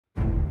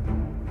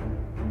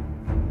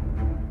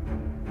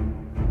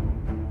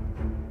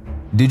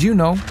Did you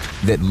know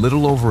that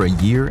little over a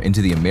year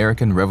into the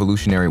American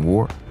Revolutionary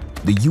War,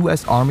 the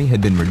U.S. Army had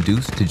been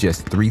reduced to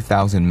just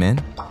 3,000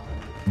 men?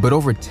 But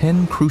over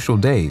 10 crucial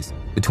days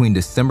between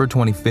December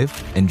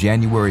 25th and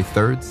January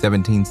 3rd,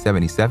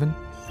 1777,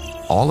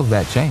 all of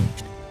that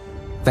changed,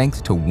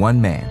 thanks to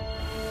one man,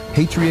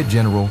 Patriot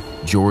General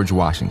George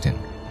Washington.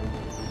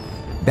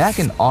 Back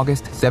in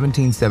August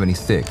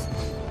 1776,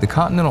 the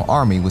Continental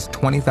Army was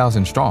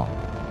 20,000 strong,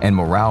 and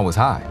morale was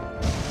high.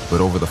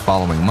 But over the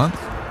following months,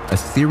 a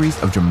series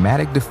of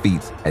dramatic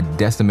defeats had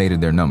decimated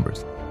their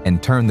numbers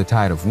and turned the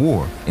tide of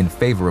war in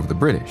favor of the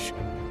British.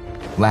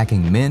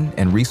 Lacking men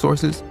and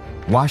resources,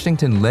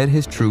 Washington led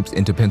his troops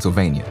into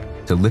Pennsylvania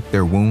to lick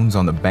their wounds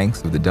on the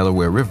banks of the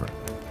Delaware River.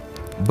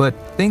 But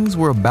things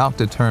were about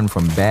to turn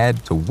from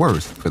bad to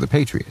worse for the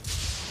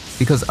Patriots,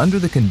 because under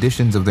the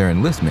conditions of their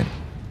enlistment,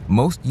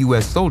 most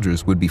U.S.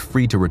 soldiers would be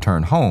free to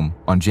return home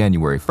on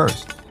January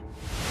 1st.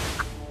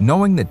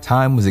 Knowing that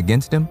time was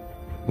against him,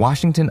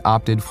 Washington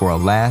opted for a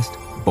last,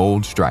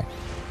 bold strike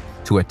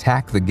to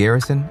attack the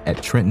garrison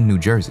at Trenton, New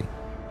Jersey.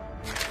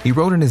 He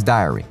wrote in his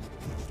diary,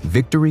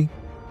 "Victory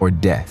or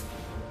death."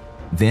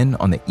 Then,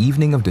 on the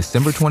evening of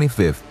December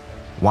 25th,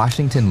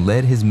 Washington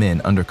led his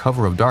men under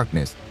cover of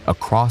darkness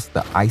across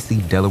the icy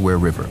Delaware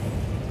River.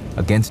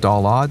 Against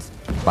all odds,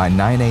 by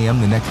 9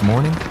 a.m. the next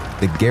morning,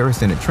 the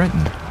garrison at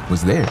Trenton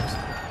was theirs.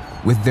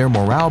 With their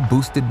morale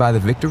boosted by the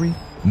victory,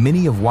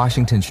 many of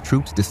Washington's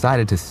troops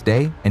decided to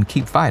stay and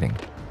keep fighting,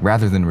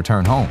 rather than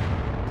return home.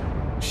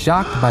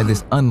 Shocked by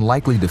this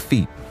unlikely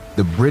defeat,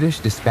 the British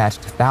dispatched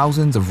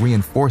thousands of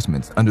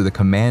reinforcements under the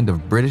command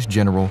of British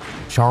General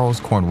Charles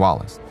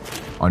Cornwallis.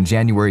 On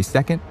January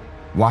 2nd,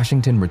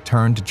 Washington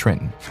returned to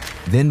Trenton,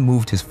 then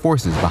moved his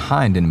forces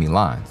behind enemy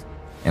lines.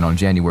 And on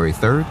January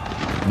 3rd,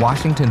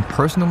 Washington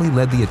personally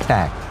led the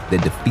attack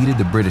that defeated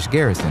the British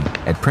garrison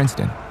at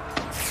Princeton.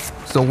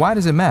 So why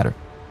does it matter?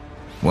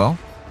 Well,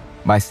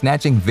 by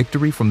snatching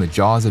victory from the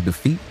jaws of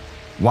defeat,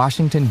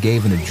 Washington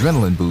gave an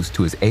adrenaline boost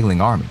to his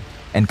ailing army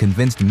and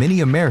convinced many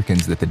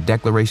Americans that the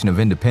Declaration of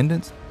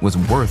Independence was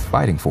worth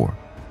fighting for.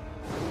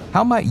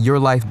 How might your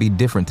life be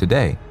different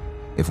today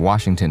if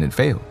Washington had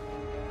failed?